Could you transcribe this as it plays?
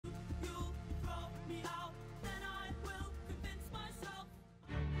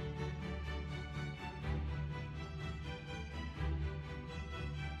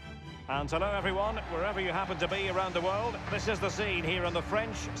And hello everyone, wherever you happen to be around the world, this is the scene here in the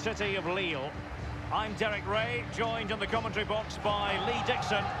French city of Lille. I'm Derek Ray, joined in the commentary box by Lee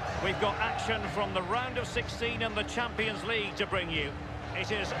Dixon. We've got action from the round of 16 in the Champions League to bring you.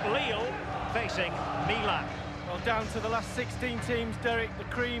 It is Lille facing Milan. Well, down to the last 16 teams, Derek, the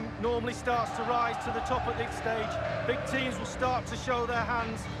cream normally starts to rise to the top at this stage. Big teams will start to show their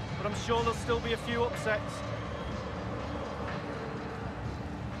hands, but I'm sure there'll still be a few upsets.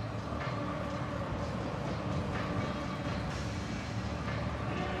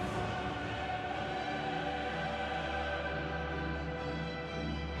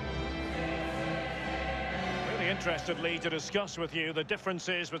 Interestedly to discuss with you the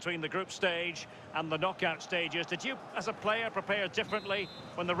differences between the group stage and the knockout stages. Did you, as a player, prepare differently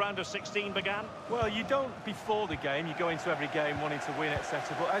when the round of 16 began? Well, you don't before the game. You go into every game wanting to win,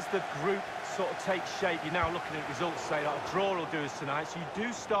 etc. But as the group sort of takes shape, you're now looking at results, say, like a draw will do us tonight. So you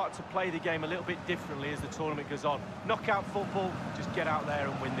do start to play the game a little bit differently as the tournament goes on. Knockout football, just get out there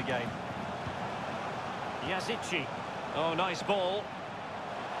and win the game. Yazici. Oh, nice ball.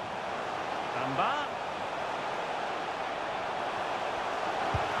 Amba.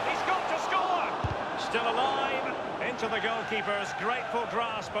 Still alive, into the goalkeeper's grateful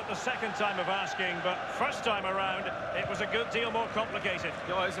grasp at the second time of asking, but first time around, it was a good deal more complicated.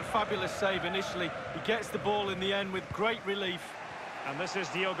 Oh, it was a fabulous save initially. He gets the ball in the end with great relief. And this is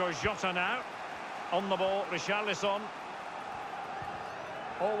Diogo Jota now. On the ball, Richarlison.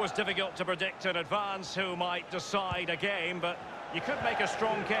 Always difficult to predict in advance who might decide a game, but you could make a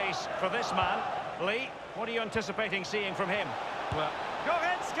strong case for this man. Lee, what are you anticipating seeing from him? Well,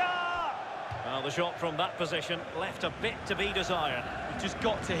 Goretzka! Well, the shot from that position left a bit to be desired. You've just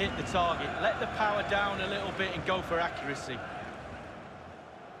got to hit the target. Let the power down a little bit and go for accuracy.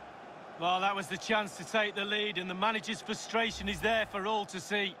 Well, that was the chance to take the lead, and the manager's frustration is there for all to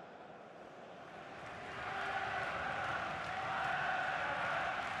see.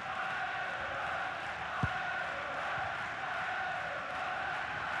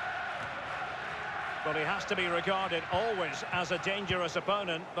 Well, he has to be regarded always as a dangerous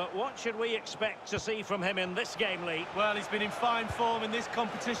opponent, but what should we expect to see from him in this game, Lee? Well, he's been in fine form in this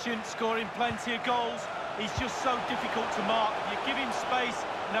competition, scoring plenty of goals. He's just so difficult to mark. If you give him space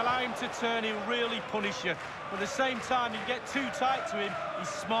and allow him to turn, he'll really punish you. But at the same time, if you get too tight to him, he's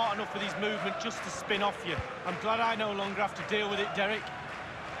smart enough with his movement just to spin off you. I'm glad I no longer have to deal with it, Derek.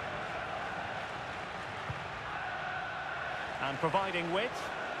 And providing width.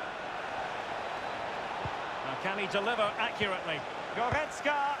 Can he deliver accurately?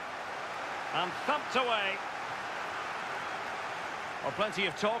 Goretzka! And thumped away. Well, plenty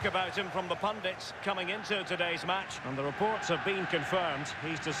of talk about him from the pundits coming into today's match. And the reports have been confirmed.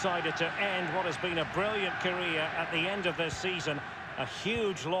 He's decided to end what has been a brilliant career at the end of this season. A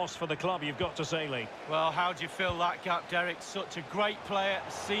huge loss for the club, you've got to say, Lee. Well, how do you fill that gap, Derek? Such a great player,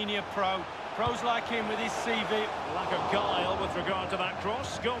 a senior pro. Pros like him with his CV. Lack of guile with regard to that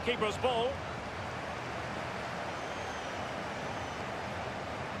cross. Goalkeeper's ball.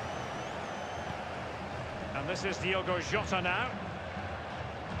 And this is Diogo Jota now.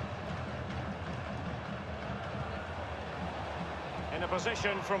 In a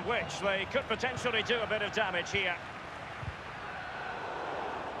position from which they could potentially do a bit of damage here.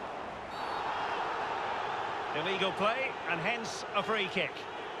 Illegal play, and hence a free kick.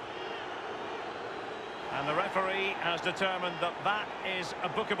 And the referee has determined that that is a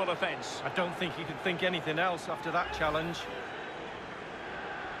bookable offence. I don't think he could think anything else after that challenge.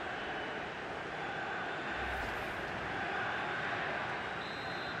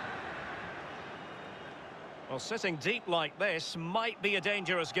 Well, sitting deep like this might be a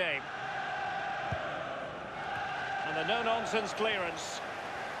dangerous game. And a no-nonsense clearance.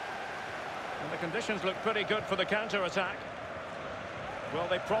 And the conditions look pretty good for the counter-attack. Will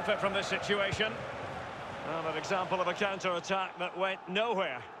they profit from this situation? Well, an example of a counter-attack that went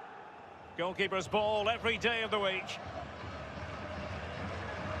nowhere. Goalkeeper's ball every day of the week.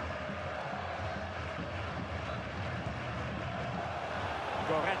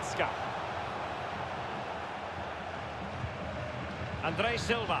 Goretzka. Andre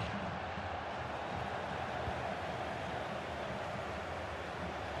Silva.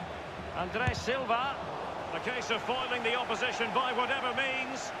 Andre Silva. A case of foiling the opposition by whatever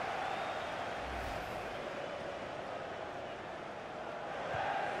means.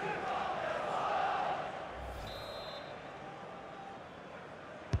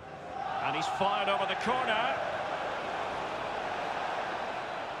 And he's fired over the corner.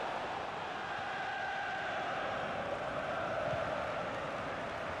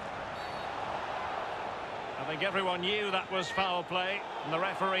 think everyone knew that was foul play, and the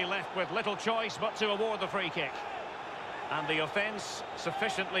referee left with little choice but to award the free kick. And the offence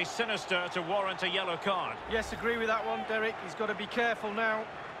sufficiently sinister to warrant a yellow card. Yes, agree with that one, Derek. He's got to be careful now.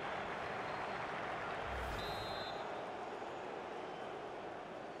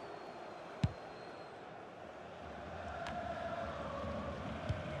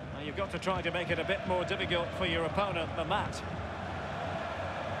 Now you've got to try to make it a bit more difficult for your opponent than that.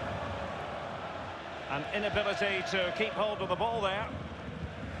 An inability to keep hold of the ball there.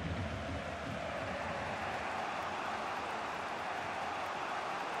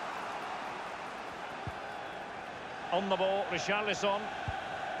 On the ball, Richarlison.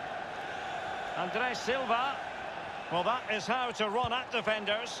 Andrés Silva. Well, that is how to run at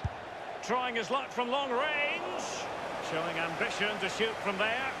defenders. Trying his luck from long range. Showing ambition to shoot from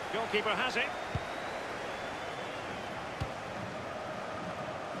there. Goalkeeper has it.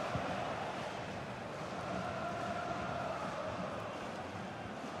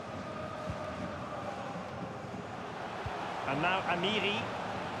 And now Amiri.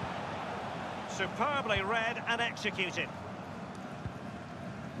 Superbly read and executed.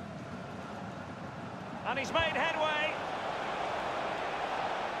 And he's made headway.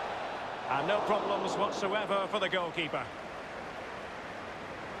 And no problems whatsoever for the goalkeeper.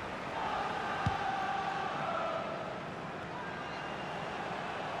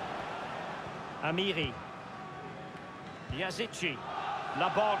 Amiri. Yazici.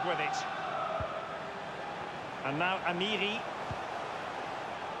 Laborde with it. And now Amiri.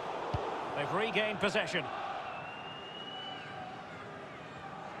 They've regained possession.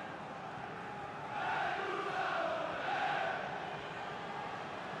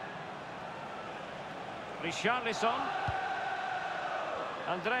 Richarlison.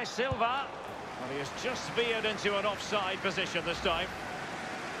 Andrés Silva. Well, he has just veered into an offside position this time.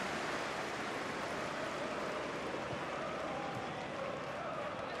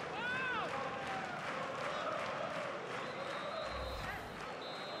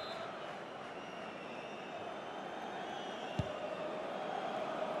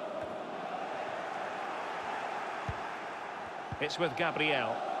 It's with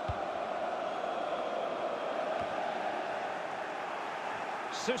Gabriel.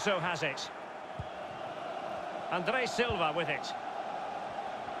 Suso has it. Andrés Silva with it.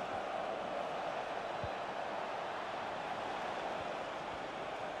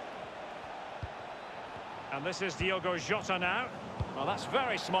 And this is Diogo Jota now. Well, that's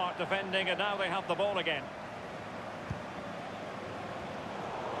very smart defending, and now they have the ball again.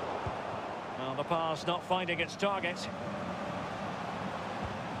 Well, the pass not finding its target.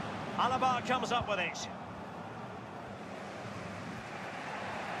 Alaba comes up with it.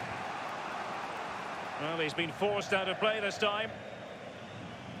 Well, he's been forced out of play this time.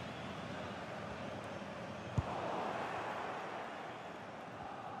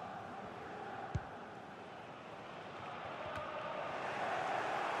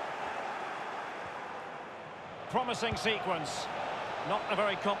 Promising sequence. Not a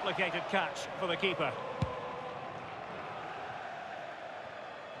very complicated catch for the keeper.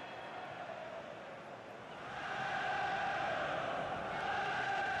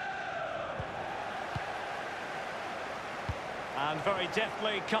 And very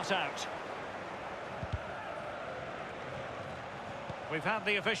deftly cut out. We've had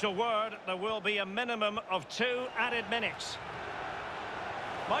the official word. There will be a minimum of 2 added minutes.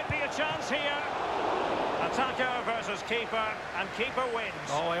 Might be a chance here. Attacker versus keeper, and keeper wins.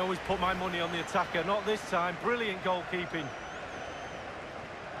 Oh, I always put my money on the attacker. Not this time. Brilliant goalkeeping.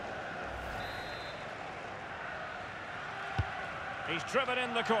 He's driven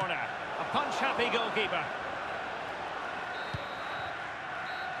in the corner. A punch-happy goalkeeper.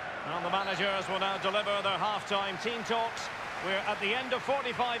 And the managers will now deliver their half-time team talks. We're at the end of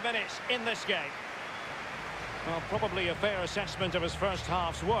 45 minutes in this game. Well, probably a fair assessment of his first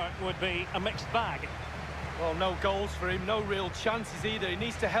half's work would be a mixed bag. Well, no goals for him, no real chances either. He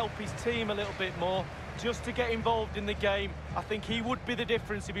needs to help his team a little bit more, just to get involved in the game. I think he would be the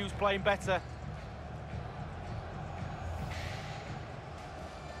difference if he was playing better.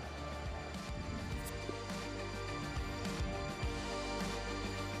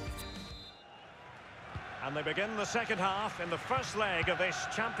 And they begin the second half in the first leg of this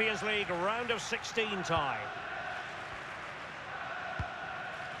Champions League round of 16 tie.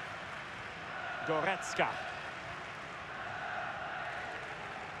 Goretzka.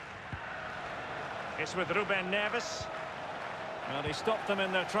 It's with Ruben Neves. Well, he stopped them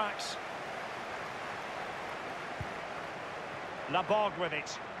in their tracks. Laborde with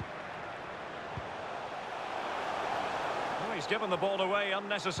it. Oh, he's given the ball away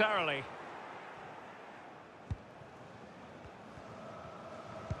unnecessarily.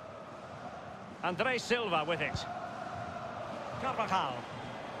 Andre Silva with it. Carvajal.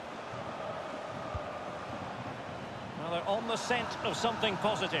 Well, they're on the scent of something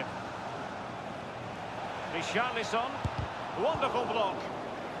positive. Richarlison. Wonderful block.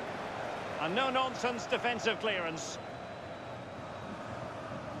 And no-nonsense defensive clearance.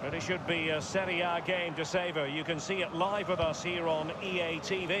 But it should be a Serie A game to savour. You can see it live with us here on EA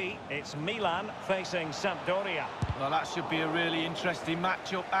TV. It's Milan facing Sampdoria. Well, that should be a really interesting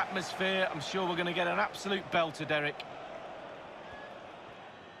match-up atmosphere. I'm sure we're going to get an absolute belter, Derek.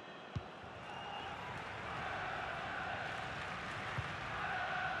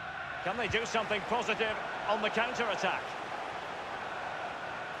 Can they do something positive on the counter-attack?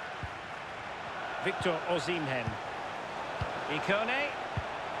 Victor Osimhen. Ikone.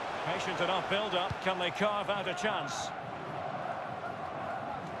 Patient enough build-up. Can they carve out a chance?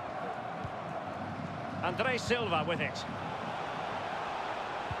 Andre Silva with it.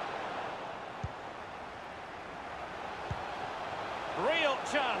 Real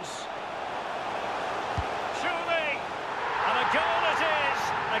chance. Surely. And a goal it is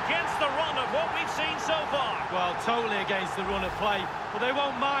against the run of what we've seen so far. Well, totally against the run of play. But they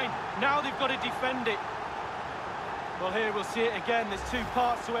won't mind. Now they've got to defend it. Well, here we'll see it again. There's two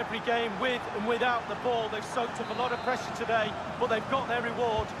parts to every game, with and without the ball. They've soaked up a lot of pressure today, but they've got their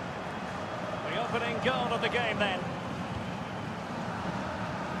reward. The opening goal of the game then.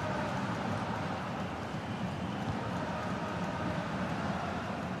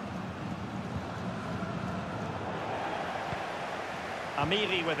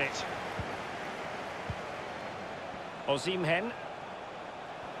 Amiri with it. Osimhen.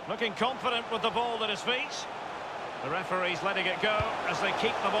 Looking confident with the ball at his feet. The referee's letting it go as they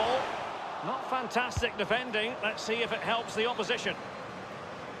keep the ball. Not fantastic defending. Let's see if it helps the opposition.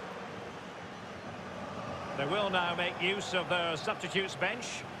 They will now make use of their substitutes bench.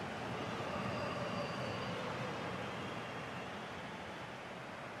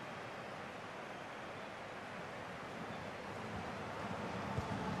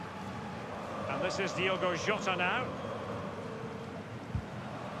 And this is Diogo Jota now.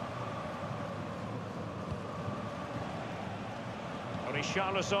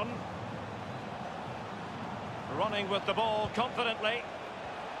 Richarlison. Running with the ball confidently.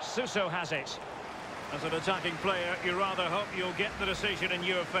 Suso has it. As an attacking player, you rather hope you'll get the decision in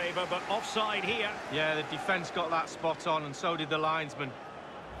your favour, but offside here. Yeah, the defence got that spot on, and so did the linesman.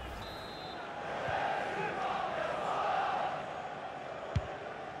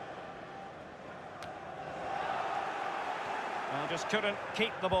 Well, just couldn't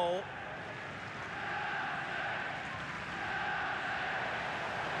keep the ball.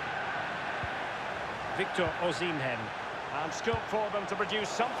 Victor Osimhen. And scope for them to produce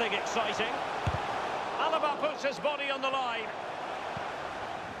something exciting. Alaba puts his body on the line.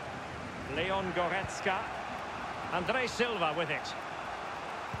 Leon Goretzka. Andre Silva with it.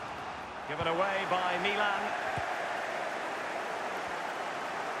 Given away by Milan.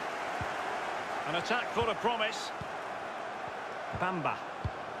 An attack full of promise. Bamba.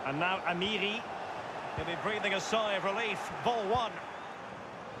 And now Amiri. He'll be breathing a sigh of relief. Ball one.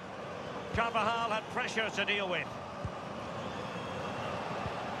 Carvajal had pressure to deal with.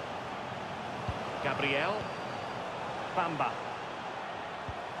 Gabriel. Bamba.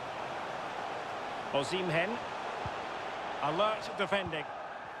 Osimhen. Alert defending.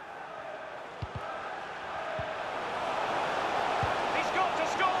 He's got to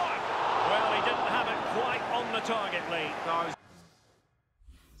score! Well, he didn't have it quite on the target, Lee. No.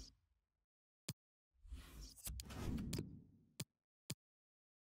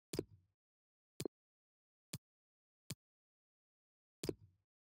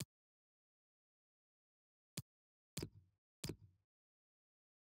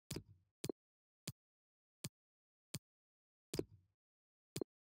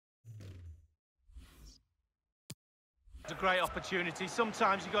 It's a great opportunity.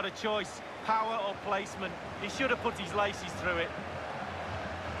 Sometimes you've got a choice, power or placement. He should have put his laces through it.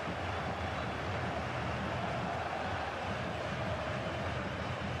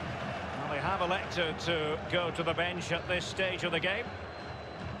 Well, they have elected to go to the bench at this stage of the game.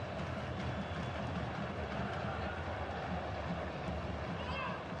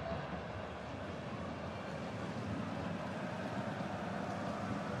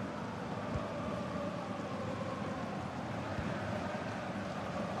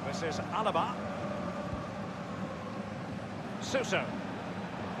 This is Alaba. Suso.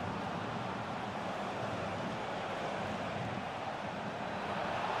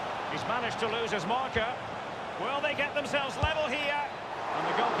 He's managed to lose his marker. Will they get themselves level here? And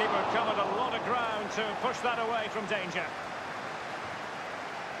the goalkeeper covered a lot of ground to push that away from danger.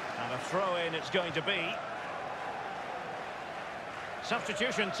 And And a throw-in it's going to be.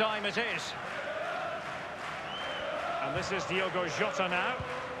 Substitution time it is. And this is Diogo Jota now.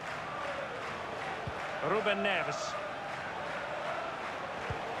 Ruben Neves.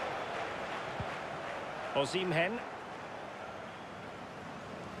 Osimhen.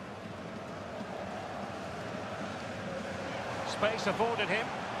 Space afforded him.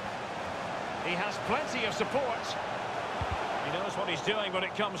 He has plenty of support. He knows what he's doing when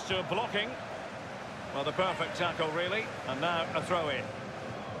it comes to blocking. Well, the perfect tackle, really. And now a throw-in.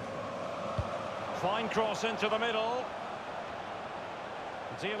 Fine cross into the middle.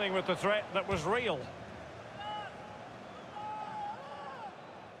 Dealing with the threat that was real.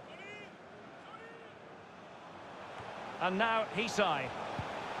 And now Hisai.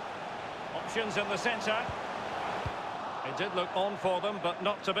 Options in the centre. It did look on for them, but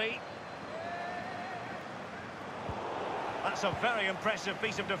not to be. That's a very impressive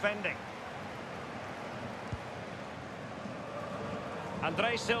piece of defending.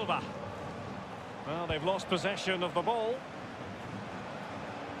 Andre Silva. Well, they've lost possession of the ball.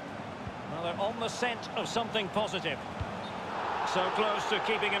 Well, they're on the scent of something positive. So close to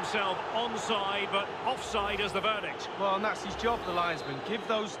keeping himself onside, but offside is the verdict. Well, and that's his job, the linesman. Give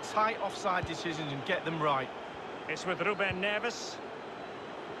those tight offside decisions and get them right. It's with Ruben Neves.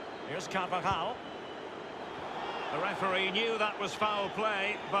 Here's Carvajal. The referee knew that was foul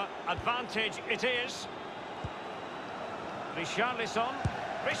play, but advantage it is. Richarlison.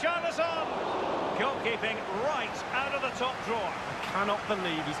 Richarlison! Goalkeeping right out of the top drawer. I cannot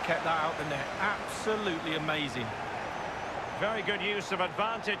believe he's kept that out the net. Absolutely amazing. Very good use of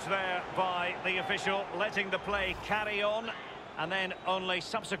advantage there by the official, letting the play carry on, and then only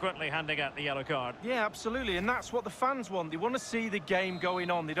subsequently handing out the yellow card. Yeah, absolutely, and that's what the fans want. They want to see the game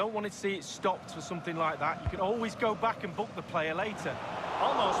going on. They don't want to see it stopped for something like that. You can always go back and book the player later.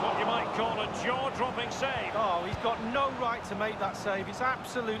 Almost what you might call a jaw-dropping save. Oh, he's got no right to make that save. It's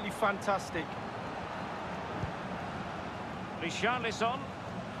absolutely fantastic. Richarlison.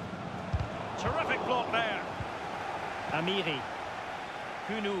 Terrific block there. Amiri.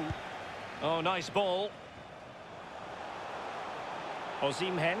 Kunu. Oh, nice ball.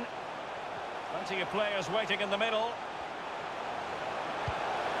 Osimhen. Plenty of players waiting in the middle.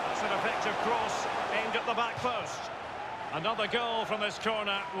 That's an effective cross aimed at the back post. Another goal from this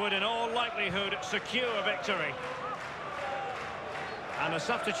corner would in all likelihood secure a victory. And a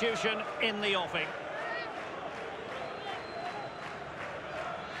substitution in the offing.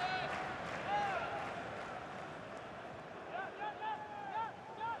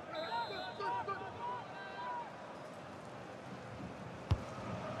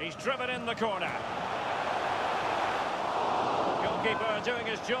 He's driven in the corner. Goalkeeper doing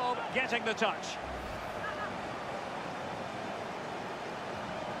his job, getting the touch.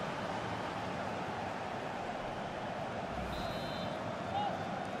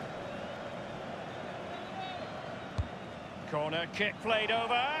 Corner kick played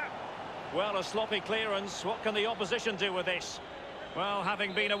over. Well, a sloppy clearance. What can the opposition do with this? Well,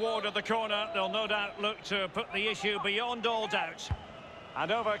 having been awarded the corner, they'll no doubt look to put the issue beyond all doubt. And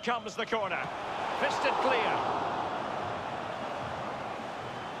over comes the corner. Fisted clear.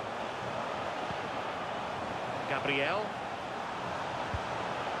 Gabriel.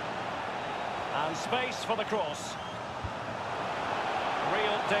 And space for the cross.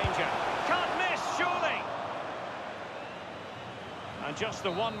 Real danger. Can't miss, surely. And just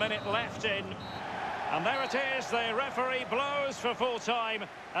the 1 minute left in. And there it is, the referee blows for full time.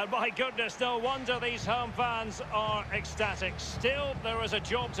 And my goodness, no wonder these home fans are ecstatic. Still, there is a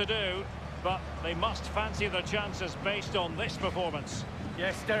job to do, but they must fancy their chances based on this performance.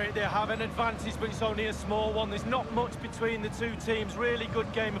 Yes, Derek, they have an advantage, but it's only a small one. There's not much between the two teams. Really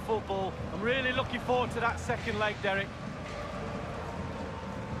good game of football. I'm really looking forward to that second leg, Derek.